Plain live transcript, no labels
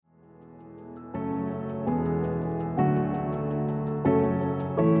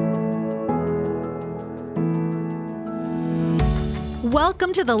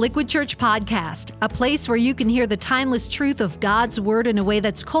Welcome to the Liquid Church Podcast, a place where you can hear the timeless truth of God's Word in a way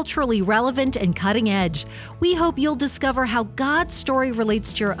that's culturally relevant and cutting edge. We hope you'll discover how God's story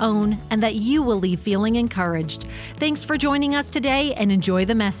relates to your own and that you will leave feeling encouraged. Thanks for joining us today and enjoy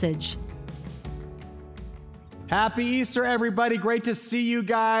the message. Happy Easter, everybody. Great to see you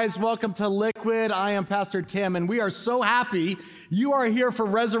guys. Welcome to Liquid. I am Pastor Tim, and we are so happy you are here for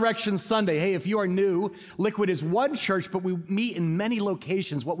Resurrection Sunday. Hey, if you are new, Liquid is one church, but we meet in many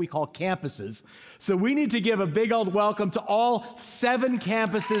locations, what we call campuses. So we need to give a big old welcome to all 7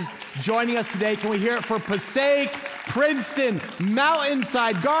 campuses joining us today. Can we hear it for Passaic, Princeton,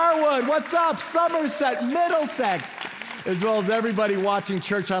 Mountainside, Garwood, what's up, Somerset, Middlesex, as well as everybody watching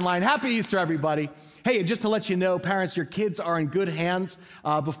church online. Happy Easter, everybody. Hey, and just to let you know, parents, your kids are in good hands.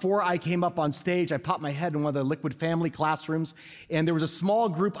 Before I came up on stage, I popped my head in one of the Liquid family classrooms, and there was a small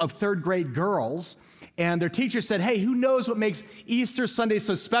group of 3rd grade girls, and their teacher said, hey, who knows what makes Easter Sunday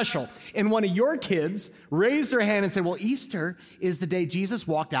so special? And one of your kids raised their hand and said, well, Easter is the day Jesus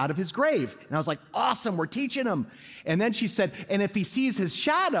walked out of his grave. And I was like, awesome, we're teaching him. And then she said, and if he sees his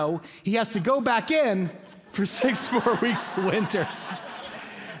shadow, he has to go back in for 6 more weeks of winter.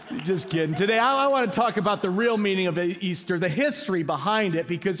 Just kidding. Today, I want to talk about the real meaning of Easter, the history behind it,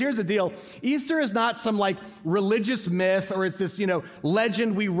 because here's the deal. Easter is not some like religious myth or it's this,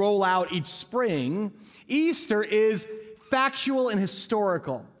 legend we roll out each spring. Easter is factual and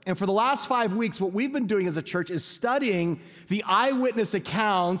historical. And for the last 5 weeks, what we've been doing as a church is studying the eyewitness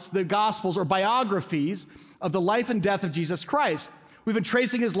accounts, the Gospels or biographies of the life and death of Jesus Christ. We've been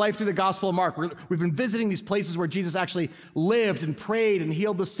tracing his life through the Gospel of Mark. We've been visiting these places where Jesus actually lived and prayed and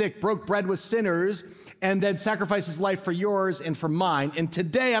healed the sick, broke bread with sinners, and then sacrificed his life for yours and for mine. And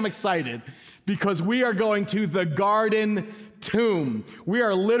today I'm excited because we are going to the Garden Tomb. We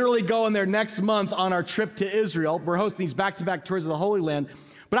are literally going there next month on our trip to Israel. We're hosting these back-to-back tours of the Holy Land.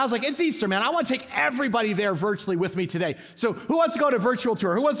 But I was like, it's Easter, man. I want to take everybody there virtually with me today. So who wants to go on a virtual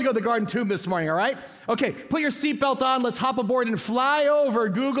tour? Who wants to go to the Garden Tomb this morning, all right? Okay, put your seatbelt on. Let's hop aboard and fly over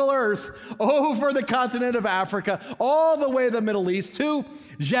Google Earth, over the continent of Africa, all the way to the Middle East to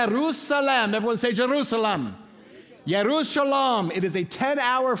Jerusalem. Everyone say Jerusalem. Jerusalem. It is a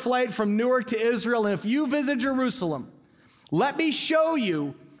 10-hour flight from Newark to Israel. And if you visit Jerusalem, let me show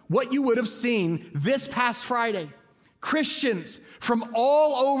you what you would have seen this past Friday. Christians from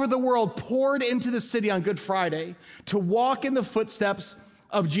all over the world poured into the city on Good Friday to walk in the footsteps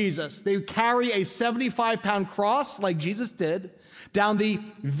of Jesus. They carry a 75-pound cross like Jesus did down the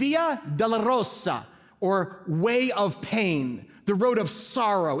Via Dolorosa, or Way of Pain, the road of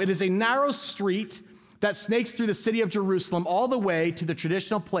sorrow. It is a narrow street that snakes through the city of Jerusalem all the way to the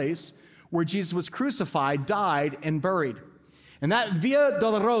traditional place where Jesus was crucified, died, and buried. And that Via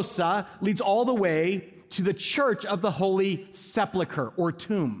Dolorosa leads all the way to the Church of the Holy Sepulchre, or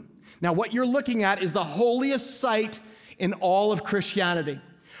tomb. Now, what you're looking at is the holiest site in all of Christianity.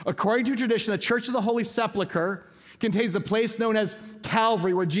 According to tradition, the Church of the Holy Sepulchre contains a place known as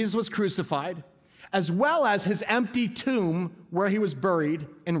Calvary, where Jesus was crucified, as well as his empty tomb where he was buried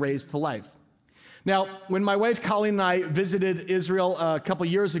and raised to life. Now, when my wife Colleen and I visited Israel a couple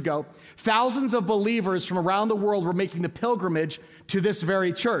years ago, thousands of believers from around the world were making the pilgrimage to this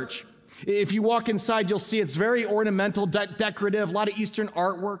very church. If you walk inside, you'll see it's very ornamental, decorative, a lot of Eastern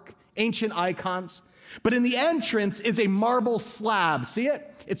artwork, ancient icons. But in the entrance is a marble slab. See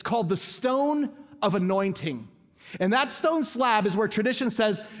it? It's called the Stone of Anointing. And that stone slab is where tradition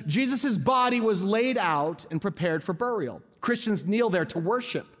says Jesus' body was laid out and prepared for burial. Christians kneel there to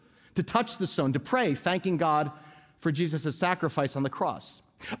worship, to touch the stone, to pray, thanking God for Jesus' sacrifice on the cross.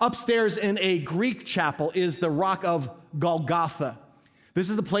 Upstairs in a Greek chapel is the Rock of Golgotha. This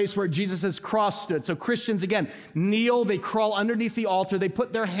is the place where Jesus' cross stood. So Christians, again, kneel, they crawl underneath the altar, they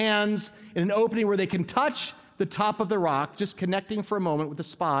put their hands in an opening where they can touch the top of the rock, just connecting for a moment with the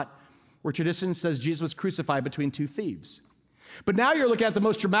spot where tradition says Jesus was crucified between 2 thieves. But now you're looking at the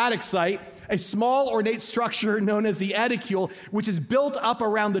most dramatic site, a small ornate structure known as the edicule, which is built up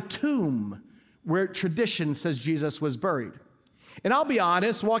around the tomb where tradition says Jesus was buried. And I'll be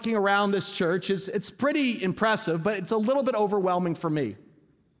honest, walking around this church, it's pretty impressive, but it's a little bit overwhelming for me.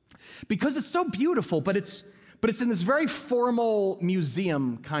 Because it's so beautiful, but it's in this very formal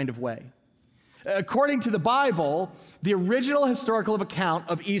museum kind of way. According to the Bible, the original historical account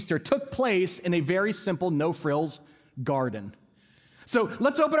of Easter took place in a very simple, no-frills garden. So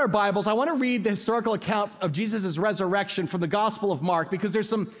let's open our Bibles. I want to read the historical account of Jesus' resurrection from the Gospel of Mark because there's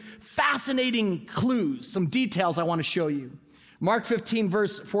some fascinating clues, some details I want to show you. Mark 15,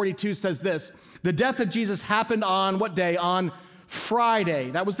 verse 42 says this: the death of Jesus happened on what day? On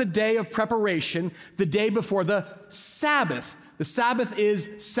Friday. That was the day of preparation, the day before the Sabbath. The Sabbath is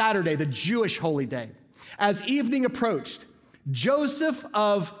Saturday, the Jewish holy day. As evening approached, Joseph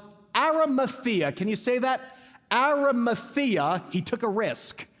of Arimathea, can you say that? Arimathea, he took a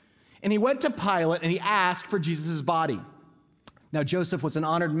risk. And he went to Pilate and he asked for Jesus' body. Now, Joseph was an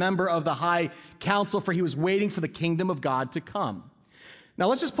honored member of the high council, for he was waiting for the kingdom of God to come. Now,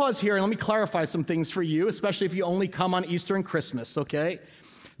 let's just pause here and let me clarify some things for you, especially if you only come on Easter and Christmas, okay?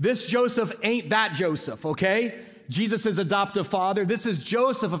 This Joseph ain't that Joseph, okay? Jesus' adoptive father. This is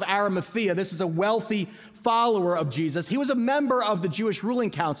Joseph of Arimathea. This is a wealthy follower of Jesus. He was a member of the Jewish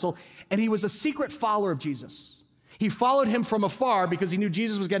ruling council, and he was a secret follower of Jesus. He followed him from afar because he knew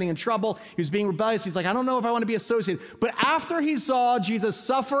Jesus was getting in trouble. He was being rebellious. He's like, I don't know if I want to be associated. But after he saw Jesus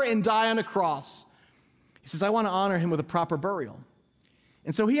suffer and die on a cross, he says, I want to honor him with a proper burial.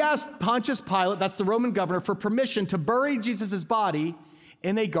 And so he asked Pontius Pilate, that's the Roman governor, for permission to bury Jesus' body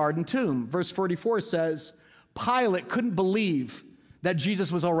in a garden tomb. Verse 44 says, Pilate couldn't believe that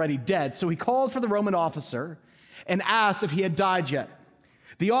Jesus was already dead. So he called for the Roman officer and asked if he had died yet.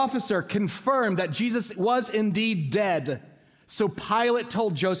 The officer confirmed that Jesus was indeed dead, so Pilate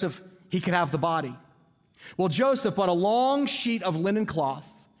told Joseph he could have the body. Well, Joseph bought a long sheet of linen cloth,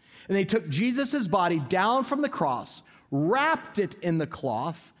 and they took Jesus' body down from the cross, wrapped it in the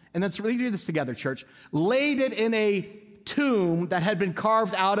cloth, and let's really do this together, church, laid it in a tomb that had been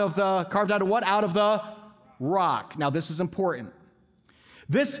carved out of what? Out of the rock. Now, this is important.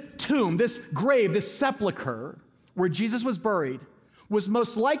 This tomb, this grave, this sepulcher where Jesus was buried was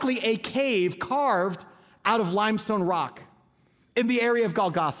most likely a cave carved out of limestone rock in the area of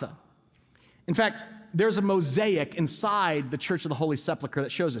Golgotha. In fact, there's a mosaic inside the Church of the Holy Sepulchre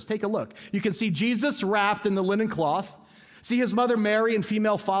that shows us. Take a look. You can see Jesus wrapped in the linen cloth. See his mother Mary and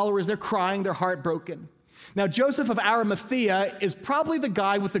female followers. They're crying. They're heartbroken. Now, Joseph of Arimathea is probably the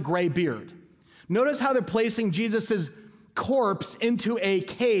guy with the gray beard. Notice how they're placing Jesus' corpse into a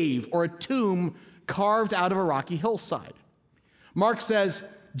cave or a tomb carved out of a rocky hillside. Mark says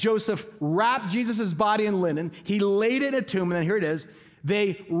Joseph wrapped Jesus' body in linen. He laid it in a tomb, and then here it is.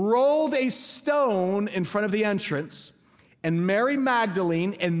 They rolled a stone in front of the entrance, and Mary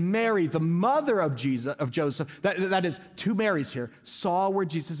Magdalene and Mary, the mother of Joseph, that is two Marys here, saw where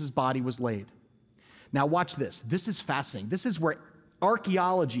Jesus' body was laid. Now watch this. This is fascinating. This is where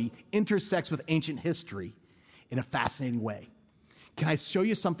archaeology intersects with ancient history in a fascinating way. Can I show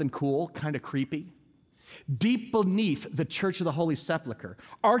you something cool, kind of creepy? Deep beneath the Church of the Holy Sepulchre,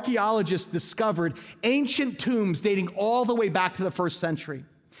 archaeologists discovered ancient tombs dating all the way back to the 1st century.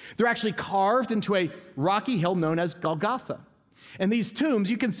 They're actually carved into a rocky hill known as Golgotha. And these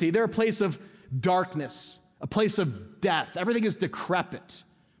tombs, you can see, they're a place of darkness, a place of death. Everything is decrepit.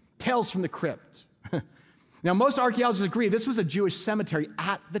 Tales from the crypt. Now, most archaeologists agree this was a Jewish cemetery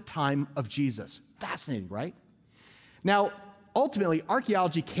at the time of Jesus. Fascinating, right? Now, ultimately,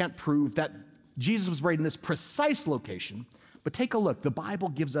 archaeology can't prove that Jesus was buried in this precise location, but take a look. The Bible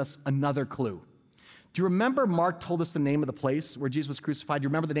gives us another clue. Do you remember Mark told us the name of the place where Jesus was crucified? Do you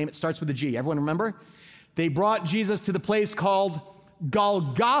remember the name? It starts with a G. Everyone remember? They brought Jesus to the place called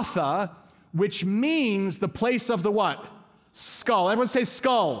Golgotha, which means the place of the what? Skull. Everyone say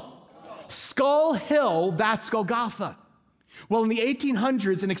skull. Skull Hill, that's Golgotha. Well, in the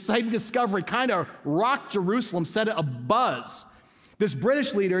 1800s, an exciting discovery kind of rocked Jerusalem, set it abuzz. This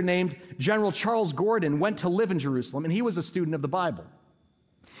British leader named General Charles Gordon went to live in Jerusalem, and he was a student of the Bible.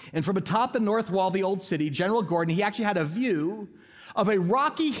 And from atop the north wall of the old city, General Gordon, he actually had a view of a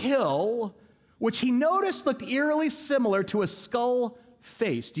rocky hill, which he noticed looked eerily similar to a skull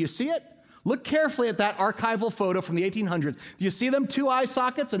face. Do you see it? Look carefully at that archival photo from the 1800s. Do you see them? Two eye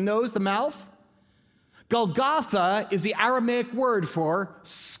sockets, a nose, the mouth? Golgotha is the Aramaic word for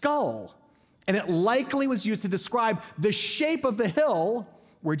skull. And it likely was used to describe the shape of the hill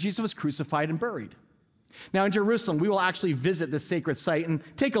where Jesus was crucified and buried. Now in Jerusalem, we will actually visit this sacred site and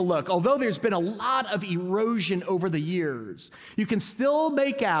take a look. Although there's been a lot of erosion over the years, you can still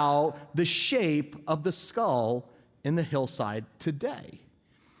make out the shape of the skull in the hillside today.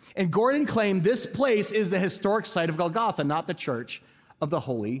 And Gordon claimed this place is the historic site of Golgotha, not the Church of the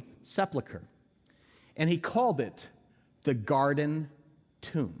Holy Sepulchre. And he called it the Garden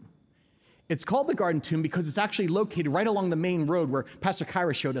Tomb. It's called the Garden Tomb because it's actually located right along the main road where Pastor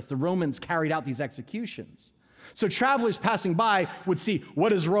Kyra showed us the Romans carried out these executions. So travelers passing by would see, what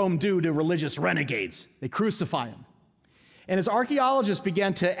does Rome do to religious renegades? They crucify them. And as archaeologists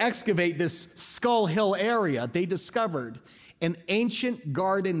began to excavate this Skull Hill area, they discovered an ancient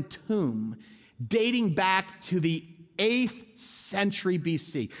garden tomb dating back to the 8th century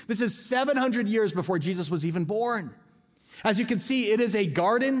BC. This is 700 years before Jesus was even born. As you can see, it is a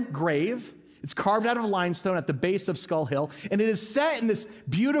garden grave. It's carved out of limestone at the base of Skull Hill, and it is set in this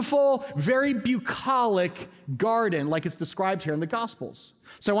beautiful, very bucolic garden like it's described here in the Gospels.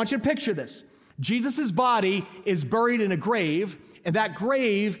 So I want you to picture this. Jesus' body is buried in a grave, and that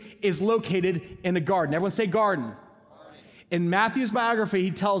grave is located in a garden. Everyone say garden. In Matthew's biography,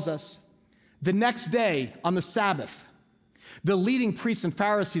 he tells us, the next day on the Sabbath, the leading priests and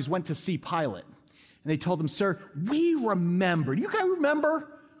Pharisees went to see Pilate. And they told him, sir, we remembered. You guys remember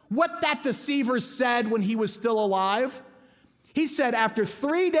what that deceiver said when he was still alive? He said, after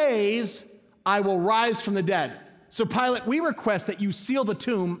 3 days, I will rise from the dead. So Pilate, we request that you seal the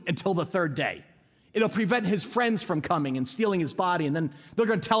tomb until the 3rd day. It'll prevent his friends from coming and stealing his body. And then they're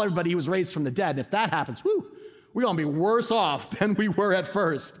going to tell everybody he was raised from the dead. And if that happens, we're going to be worse off than we were at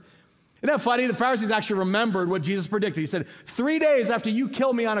first. Isn't that funny? The Pharisees actually remembered what Jesus predicted. He said, 3 days after you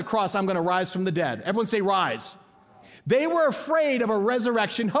kill me on a cross, I'm going to rise from the dead. Everyone say rise. They were afraid of a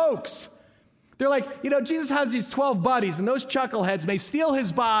resurrection hoax. They're like, Jesus has these 12 buddies, and those chuckleheads may steal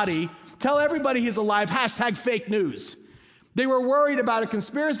his body, tell everybody he's alive, hashtag fake news. They were worried about a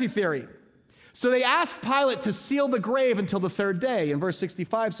conspiracy theory. So they asked Pilate to seal the grave until the 3rd day. And verse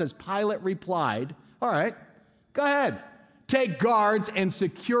 65 says, Pilate replied, all right, go ahead. Take guards and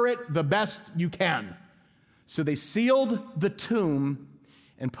secure it the best you can. So they sealed the tomb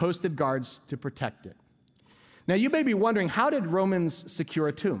and posted guards to protect it. Now you may be wondering, how did Romans secure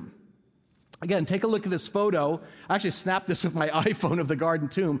a tomb? Again, take a look at this photo. I actually snapped this with my iPhone of the garden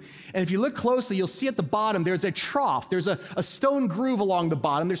tomb. And if you look closely, you'll see at the bottom, there's a trough. There's a stone groove along the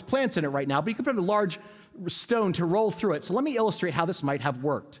bottom. There's plants in it right now, but you can put a large stone to roll through it. So let me illustrate how this might have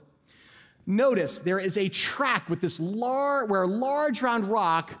worked. Notice there is a track with this where a large round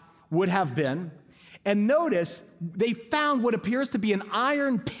rock would have been. And notice they found what appears to be an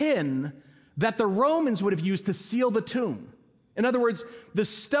iron pin that the Romans would have used to seal the tomb. In other words, the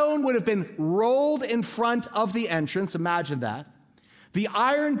stone would have been rolled in front of the entrance. Imagine that. The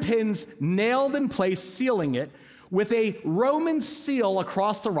iron pins nailed in place, sealing it, with a Roman seal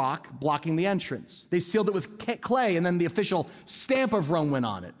across the rock, blocking the entrance. They sealed it with clay, and then the official stamp of Rome went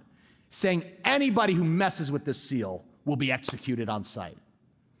on it, saying anybody who messes with this seal will be executed on sight.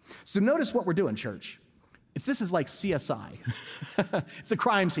 So notice what we're doing, church. This is like CSI. It's the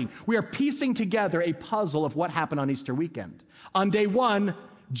crime scene. We are piecing together a puzzle of what happened on Easter weekend. On day 1,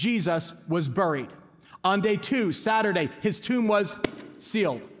 Jesus was buried. On day 2, Saturday, his tomb was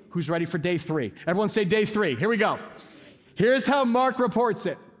sealed. Who's ready for day 3? Everyone say day 3. Here we go. Here's how Mark reports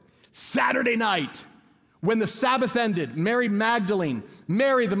it. Saturday night, when the Sabbath ended, Mary Magdalene,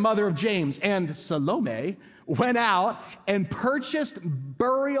 Mary the mother of James, and Salome went out and purchased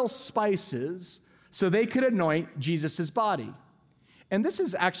burial spices so they could anoint Jesus' body. And this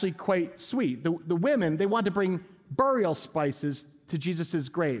is actually quite sweet. The women, they wanted to bring burial spices to Jesus'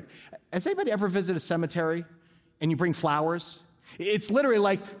 grave. Has anybody ever visited a cemetery and you bring flowers? It's literally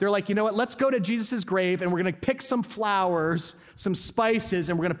like, they're like, you know what, let's go to Jesus' grave and we're going to pick some flowers, some spices,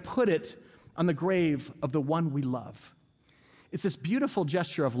 and we're going to put it on the grave of the one we love. It's this beautiful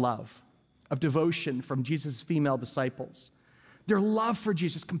gesture of love, of devotion from Jesus' female disciples. Their love for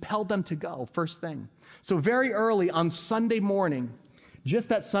Jesus compelled them to go, first thing. So very early on Sunday morning,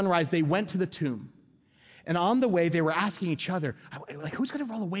 just at sunrise, they went to the tomb. And on the way, they were asking each other, like, who's going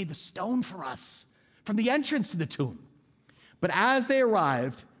to roll away the stone for us from the entrance to the tomb? But as they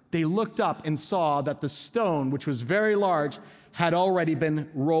arrived, they looked up and saw that the stone, which was very large, had already been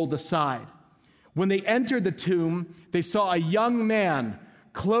rolled aside. When they entered the tomb, they saw a young man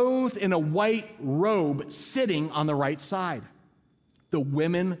clothed in a white robe sitting on the right side. The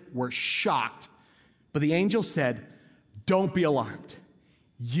women were shocked, but the angel said, "Don't be alarmed.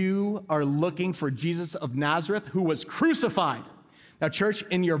 You are looking for Jesus of Nazareth who was crucified." Now, church,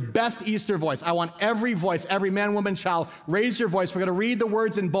 in your best Easter voice, I want every voice, every man, woman, child, raise your voice. We're going to read the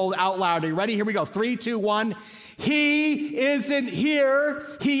words in bold out loud. Are you ready? Here we go. 3, 2, 1. He isn't here.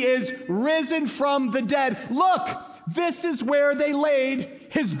 He is risen from the dead. Look, this is where they laid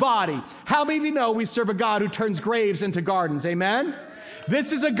his body. How many of you know we serve a God who turns graves into gardens? Amen?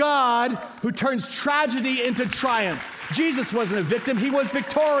 This is a God who turns tragedy into triumph. Jesus wasn't a victim. He was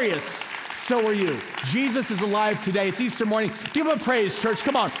victorious. So are you. Jesus is alive today. It's Easter morning. Give him a praise, church.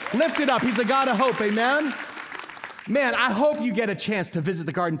 Come on. Lift it up. He's a God of hope. Amen? Man, I hope you get a chance to visit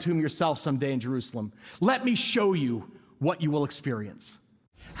the Garden Tomb yourself someday in Jerusalem. Let me show you what you will experience.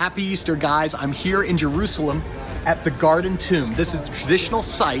 Happy Easter, guys. I'm here in Jerusalem at the Garden Tomb. This is the traditional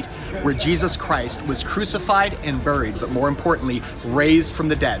site where Jesus Christ was crucified and buried, but more importantly, raised from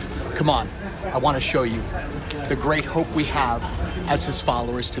the dead. Come on. I want to show you the great hope we have as his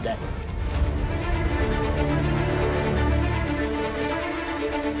followers today.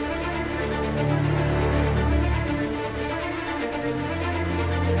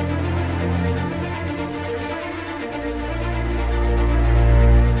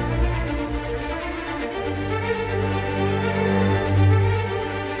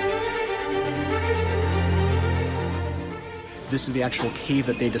 This is the actual cave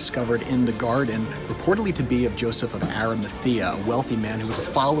that they discovered in the garden, reportedly to be of Joseph of Arimathea, a wealthy man who was a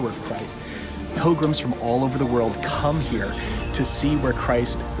follower of Christ. Pilgrims from all over the world come here to see where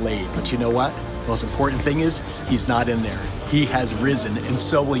Christ laid. But you know what? The most important thing is, he's not in there. He has risen, and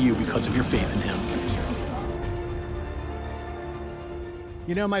so will you because of your faith in him.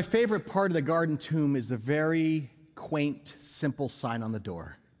 You know, my favorite part of the garden tomb is the very quaint, simple sign on the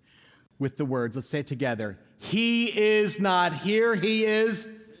door with the words, let's say it together, he is not here, he is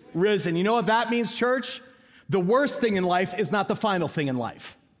risen. You know what that means, church? The worst thing in life is not the final thing in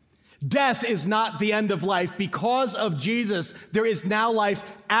life. Death is not the end of life. Because of Jesus, there is now life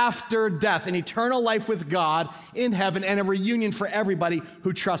after death, an eternal life with God in heaven and a reunion for everybody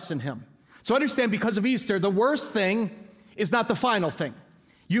who trusts in him. So understand, because of Easter, the worst thing is not the final thing.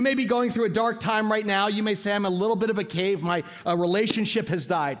 You may be going through a dark time right now. You may say, I'm a little bit of a cave. My relationship has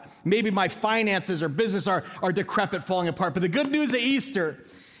died. Maybe my finances or business are decrepit, falling apart. But the good news of Easter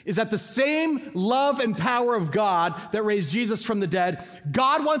is that the same love and power of God that raised Jesus from the dead,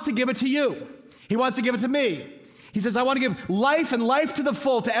 God wants to give it to you. He wants to give it to me. He says, I want to give life and life to the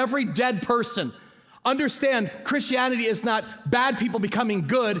full to every dead person. Understand, Christianity is not bad people becoming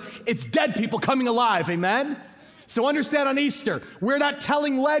good. It's dead people coming alive. Amen? So understand, on Easter, we're not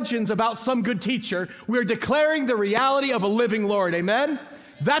telling legends about some good teacher. We're declaring the reality of a living Lord. Amen?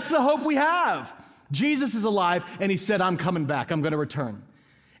 That's the hope we have. Jesus is alive, and he said, I'm coming back. I'm going to return.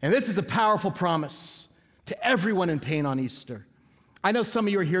 And this is a powerful promise to everyone in pain on Easter. I know some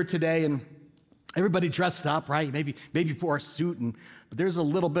of you are here today, and everybody dressed up, right? Maybe for a suit, but there's a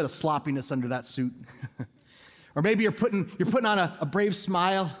little bit of sloppiness under that suit. Or maybe you're putting on a brave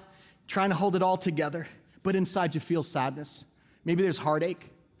smile, trying to hold it all together, but inside you feel sadness. Maybe there's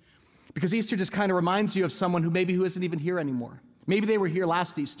heartache. Because Easter just kind of reminds you of someone who isn't even here anymore. Maybe they were here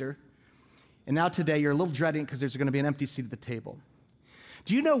last Easter, and now today you're a little dreading because there's going to be an empty seat at the table.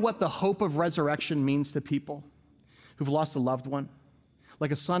 Do you know what the hope of resurrection means to people who've lost a loved one,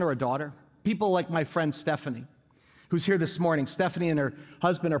 like a son or a daughter? People like my friend Stephanie, who's here this morning. Stephanie and her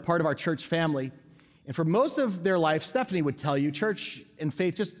husband are part of our church family. And for most of their life, Stephanie would tell you, church and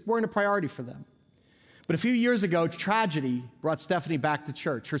faith just weren't a priority for them. But a few years ago, tragedy brought Stephanie back to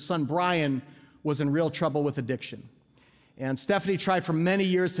church. Her son, Brian, was in real trouble with addiction. And Stephanie tried for many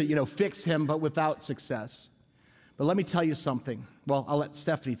years to, fix him, but without success. But let me tell you something. Well, I'll let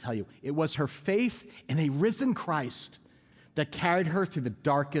Stephanie tell you. It was her faith in a risen Christ that carried her through the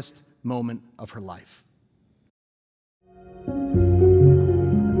darkest moment of her life.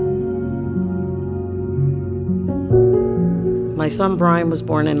 My son Brian was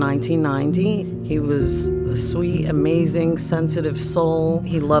born in 1990. He was a sweet, amazing, sensitive soul.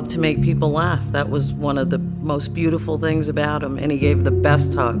 He loved to make people laugh. That was one of the most beautiful things about him, and he gave the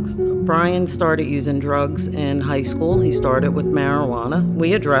best hugs. Brian started using drugs in high school. He started with marijuana.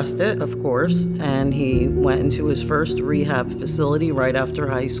 We addressed it, of course, and he went into his first rehab facility right after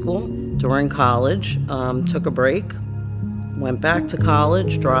high school. During college, took a break, went back to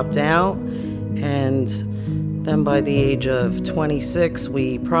college, dropped out, and then by the age of 26,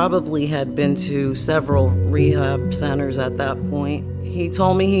 we probably had been to several rehab centers at that point. He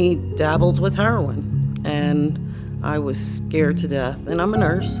told me he dabbled with heroin, and I was scared to death. And I'm a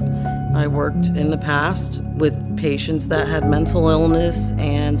nurse. I worked in the past with patients that had mental illness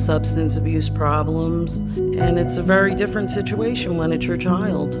and substance abuse problems, and it's a very different situation when it's your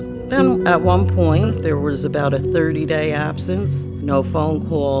child. Then at one point, there was about a 30-day absence, no phone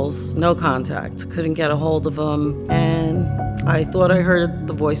calls, no contact, couldn't get a hold of him, and I thought I heard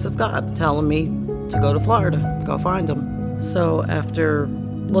the voice of God telling me to go to Florida, go find him. So after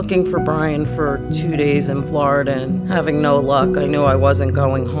looking for Brian for 2 days in Florida and having no luck, I knew I wasn't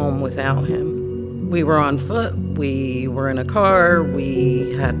going home without him. We were on foot, we were in a car,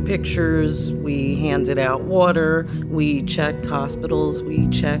 we had pictures, we handed out water, we checked hospitals, we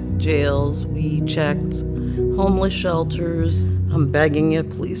checked jails, we checked homeless shelters. I'm begging you,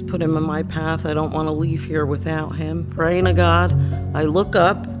 please put him in my path. I don't want to leave here without him. Praying to God, I look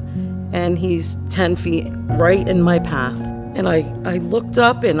up and he's 10 feet right in my path. And I looked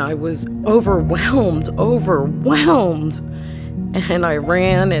up and I was overwhelmed. And I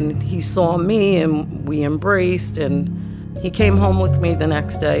ran and he saw me and we embraced, and he came home with me the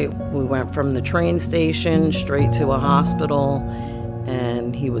next day. We went from the train station straight to a hospital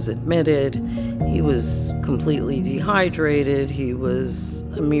and he was admitted. He was completely dehydrated. He was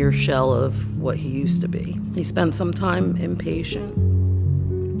a mere shell of what he used to be. He spent some time inpatient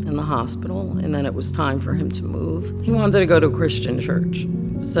in the hospital, and then it was time for him to move. He wanted to go to a Christian church.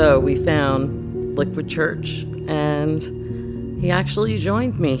 So we found Liquid Church, and he actually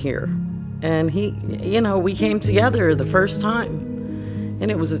joined me here. And we came together the first time. And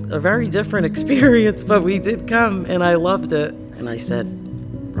it was a very different experience, but we did come, and I loved it. And I said,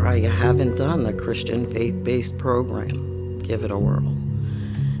 Bri, you haven't done a Christian faith-based program. Give it a whirl.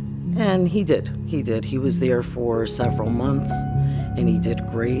 And he did. He was there for several months, and he did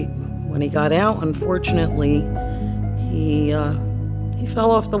great. When he got out, unfortunately, he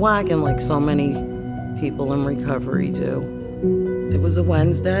fell off the wagon like so many people in recovery do. It was a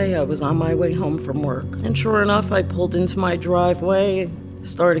Wednesday. I was on my way home from work. And sure enough, I pulled into my driveway,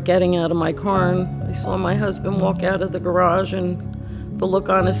 started getting out of my car, and I saw my husband walk out of the garage, and the look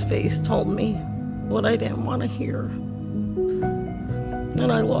on his face told me what I didn't want to hear.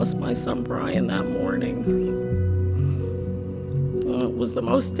 And I lost my son Brian that morning. It was the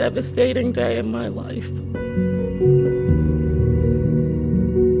most devastating day of my life.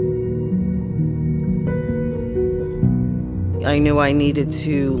 I knew I needed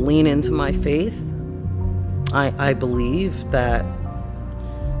to lean into my faith. I believe that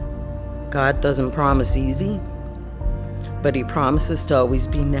God doesn't promise easy, but he promises to always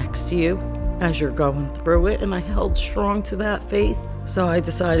be next to you as you're going through it, and I held strong to that faith. So I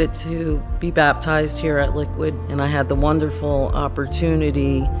decided to be baptized here at Liquid, and I had the wonderful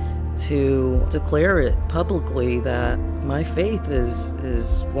opportunity to declare it publicly that my faith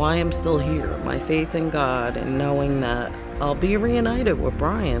is why I'm still here. My faith in God, and knowing that I'll be reunited with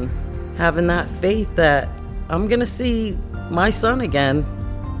Brian, having that faith that I'm gonna see my son again,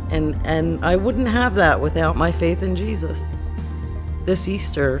 and I wouldn't have that without my faith in Jesus. This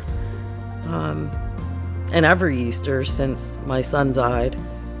Easter, and every Easter since my son died,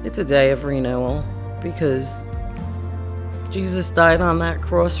 it's a day of renewal, because Jesus died on that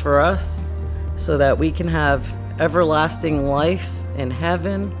cross for us so that we can have everlasting life in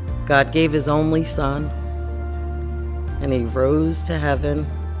heaven. God gave his only son, and he rose to heaven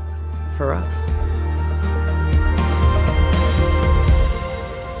for us.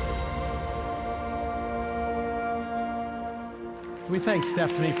 We thank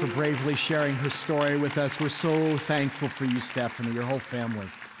Stephanie for bravely sharing her story with us. We're so thankful for you, Stephanie, your whole family.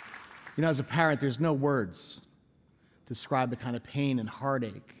 You know, as a parent, there's no words to describe the kind of pain and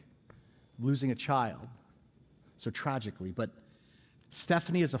heartache of losing a child so tragically. But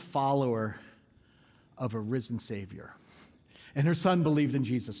Stephanie is a follower of a risen Savior, and her son believed in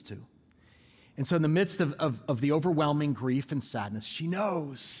Jesus too. And so in the midst of the overwhelming grief and sadness, she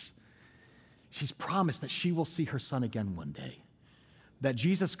knows, she's promised that she will see her son again one day, that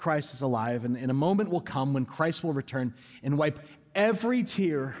Jesus Christ is alive, and a moment will come when Christ will return and wipe every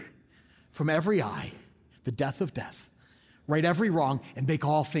tear from every eye, the death of death, right every wrong, and make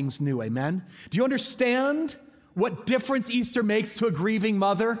all things new. Amen? Do you understand what difference Easter makes to a grieving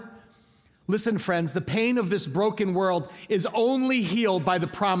mother? Listen, friends, the pain of this broken world is only healed by the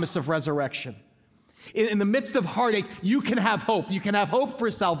promise of resurrection. In the midst of heartache, you can have hope. You can have hope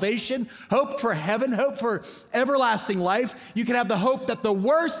for salvation, hope for heaven, hope for everlasting life. You can have the hope that the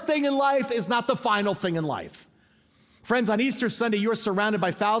worst thing in life is not the final thing in life. Friends, on Easter Sunday, you're surrounded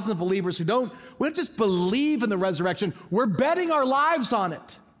by thousands of believers we don't just believe in the resurrection, we're betting our lives on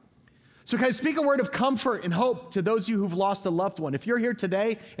it. So can I speak a word of comfort and hope to those of you who've lost a loved one? If you're here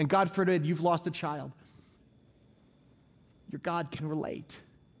today, and God forbid you've lost a child, your God can relate.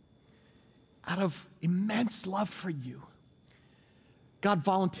 Out of immense love for you, God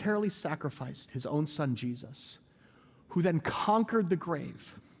voluntarily sacrificed his own son, Jesus, who then conquered the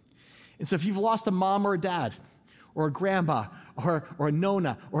grave. And so if you've lost a mom or a dad, or a grandma, or a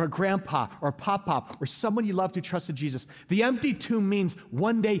nona, or a grandpa, or a pop-pop, or someone you loved who trusted Jesus, the empty tomb means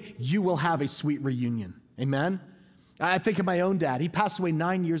one day you will have a sweet reunion. Amen? I think of my own dad. He passed away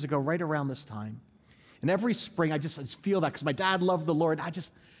 9 years ago, right around this time. And every spring, I just feel that, because my dad loved the Lord. I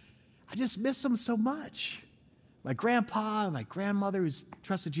just miss him so much. My grandpa, my grandmother who's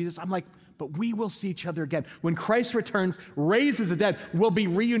trusted Jesus, I'm like, but we will see each other again. When Christ returns, raises the dead, we'll be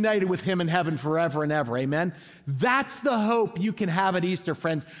reunited with him in heaven forever and ever, amen? That's the hope you can have at Easter,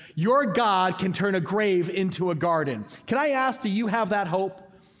 friends. Your God can turn a grave into a garden. Can I ask, do you have that hope?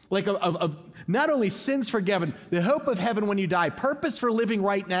 Like of not only sins forgiven, the hope of heaven when you die, purpose for living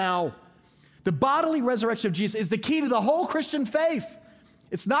right now. The bodily resurrection of Jesus is the key to the whole Christian faith.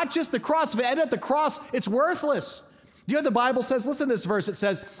 It's not just the cross. If it ended at the cross, it's worthless. Do you know what the Bible says? Listen to this verse. It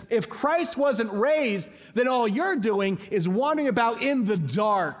says, if Christ wasn't raised, then all you're doing is wandering about in the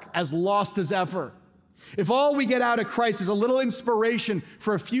dark, as lost as ever. If all we get out of Christ is a little inspiration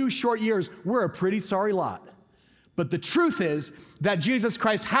for a few short years, we're a pretty sorry lot. But the truth is that Jesus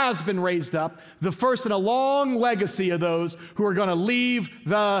Christ has been raised up, the first in a long legacy of those who are going to leave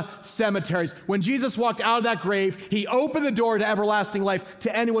the cemeteries. When Jesus walked out of that grave, he opened the door to everlasting life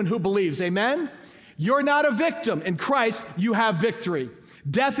to anyone who believes. Amen? You're not a victim. In Christ, you have victory.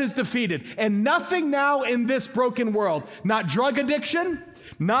 Death is defeated. And nothing now in this broken world, not drug addiction,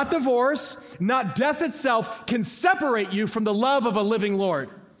 not divorce, not death itself, can separate you from the love of a living Lord.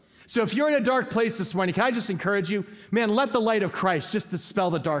 So if you're in a dark place this morning, can I just encourage you, man, let the light of Christ just dispel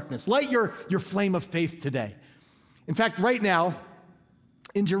the darkness. Light your flame of faith today. In fact, right now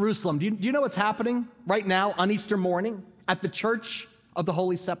in Jerusalem, do you know what's happening right now on Easter morning at the Church of the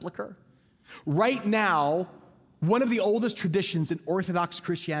Holy Sepulchre? Right now, one of the oldest traditions in Orthodox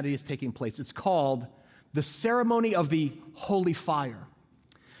Christianity is taking place. It's called the ceremony of the Holy Fire.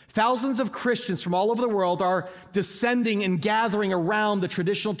 Thousands of Christians from all over the world are descending and gathering around the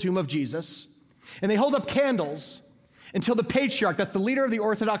traditional tomb of Jesus, and they hold up candles until the patriarch, that's the leader of the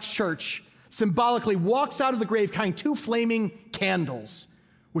Orthodox Church, symbolically walks out of the grave carrying 2 flaming candles,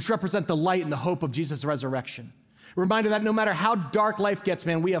 which represent the light and the hope of Jesus' resurrection. A reminder that no matter how dark life gets,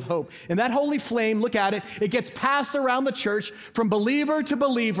 man, we have hope. And that holy flame, look at it, it gets passed around the church from believer to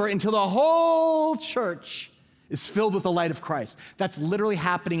believer until the whole church is filled with the light of Christ. That's literally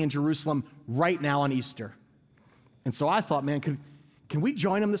happening in Jerusalem right now on Easter. And so I thought, man, can we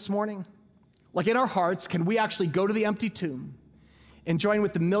join them this morning? Like in our hearts, can we actually go to the empty tomb and join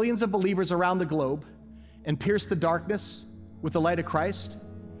with the millions of believers around the globe and pierce the darkness with the light of Christ?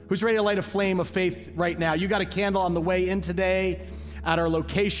 Who's ready to light a flame of faith right now? You got a candle on the way in today at our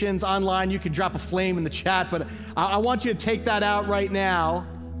locations online. You can drop a flame in the chat, but I want you to take that out right now.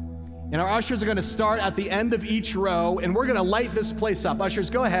 And our ushers are going to start at the end of each row, and we're going to light this place up. Ushers,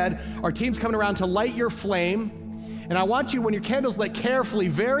 go ahead. Our team's coming around to light your flame. And I want you, when your candle's lit carefully,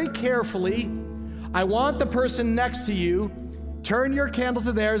 very carefully, I want the person next to you, turn your candle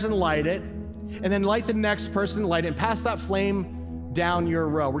to theirs and light it, and then light the next person, light it, and pass that flame down your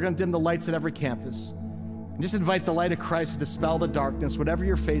row. We're going to dim the lights at every campus. And just invite the light of Christ to dispel the darkness, whatever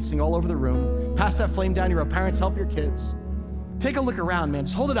you're facing all over the room. Pass that flame down your row. Parents, help your kids. Take a look around, man.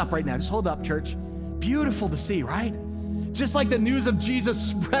 Just hold it up right now. Just hold it up, church. Beautiful to see, right? Just like the news of Jesus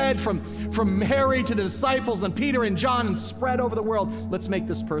spread from Mary to the disciples, then Peter and John, and spread over the world. Let's make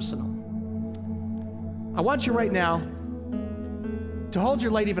this personal. I want you right now to hold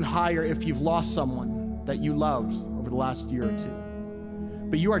your light even higher if you've lost someone that you loved over the last year or two.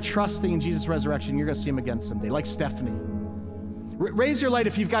 But you are trusting in Jesus' resurrection. You're going to see him again someday, like Stephanie. Raise your light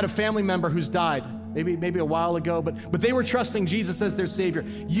if you've got a family member who's died. Maybe a while ago, but they were trusting Jesus as their Savior.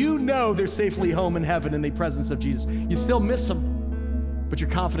 You know they're safely home in heaven in the presence of Jesus. You still miss them, but your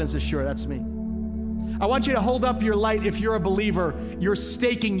confidence is sure. That's me. I want you to hold up your light if you're a believer. You're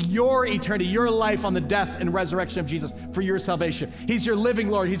staking your eternity, your life on the death and resurrection of Jesus for your salvation. He's your living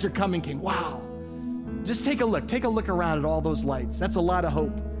Lord. He's your coming King. Wow. Just take a look. Take a look around at all those lights. That's a lot of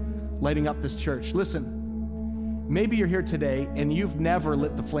hope lighting up this church. Listen, maybe you're here today and you've never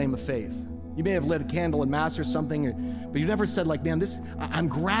lit the flame of faith. You may have lit a candle in Mass or something, but you never said like, man, I'm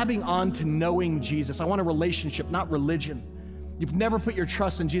grabbing on to knowing Jesus. I want a relationship, not religion. You've never put your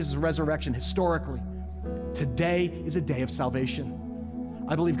trust in Jesus' resurrection historically. Today is a day of salvation.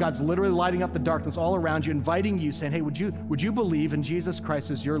 I believe God's literally lighting up the darkness all around you, inviting you, saying, hey, would you believe in Jesus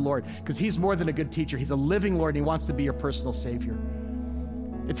Christ as your Lord? Because he's more than a good teacher. He's a living Lord, and he wants to be your personal Savior.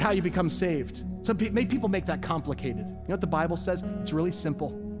 It's how you become saved. Some people make that complicated. You know what the Bible says? It's really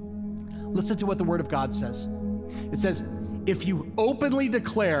simple. Listen to what the Word of God says. It says, if you openly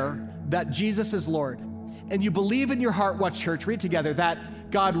declare that Jesus is Lord, and you believe in your heart, what church? Read together, that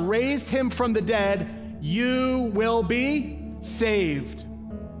God raised him from the dead, you will be saved.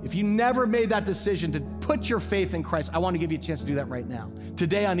 If you never made that decision to put your faith in Christ, I want to give you a chance to do that right now.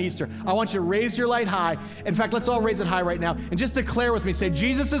 Today on Easter, I want you to raise your light high. In fact, let's all raise it high right now and just declare with me. Say,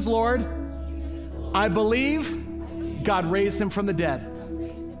 Jesus is Lord. I believe God raised him from the dead.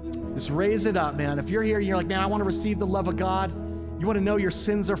 Just raise it up, man. If you're here and you're like, man, I want to receive the love of God. You want to know your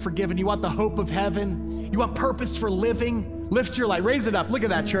sins are forgiven. You want the hope of heaven. You want purpose for living. Lift your light. Raise it up. Look at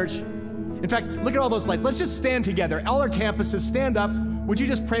that, church. In fact, look at all those lights. Let's just stand together. All our campuses, stand up. Would you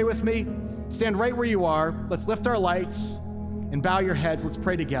just pray with me? Stand right where you are. Let's lift our lights and bow your heads. Let's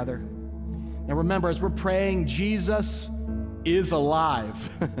pray together. And remember, as we're praying, Jesus is alive.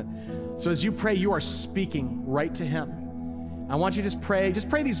 So as you pray, you are speaking right to him. I want you to just pray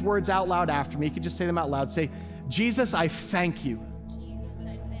these words out loud after me. You can just say them out loud. Say, Jesus, I thank you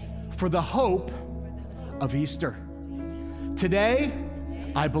for the hope of Easter. Today,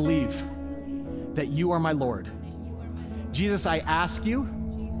 I believe that you are my Lord. Jesus, I ask you,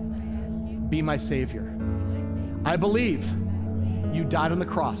 be my Savior. I believe you died on the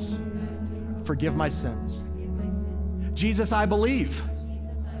cross. Forgive my sins. Jesus, I believe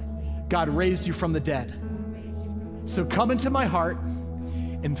God raised you from the dead. So come into my heart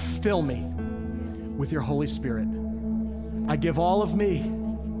and fill me with your Holy Spirit. I give all of me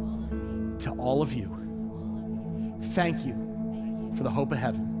to all of you. Thank you for the hope of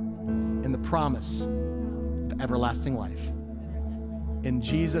heaven and the promise of everlasting life. In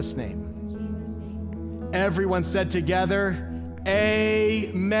Jesus' name. Everyone said together,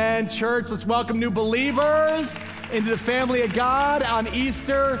 amen. Church, let's welcome new believers into the family of God on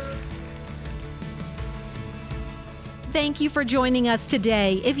Easter. Thank you for joining us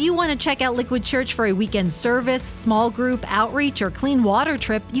today. If you want to check out Liquid Church for a weekend service, small group, outreach, or clean water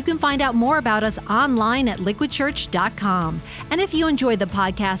trip, you can find out more about us online at liquidchurch.com. And if you enjoyed the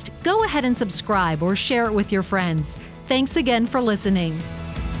podcast, go ahead and subscribe or share it with your friends. Thanks again for listening.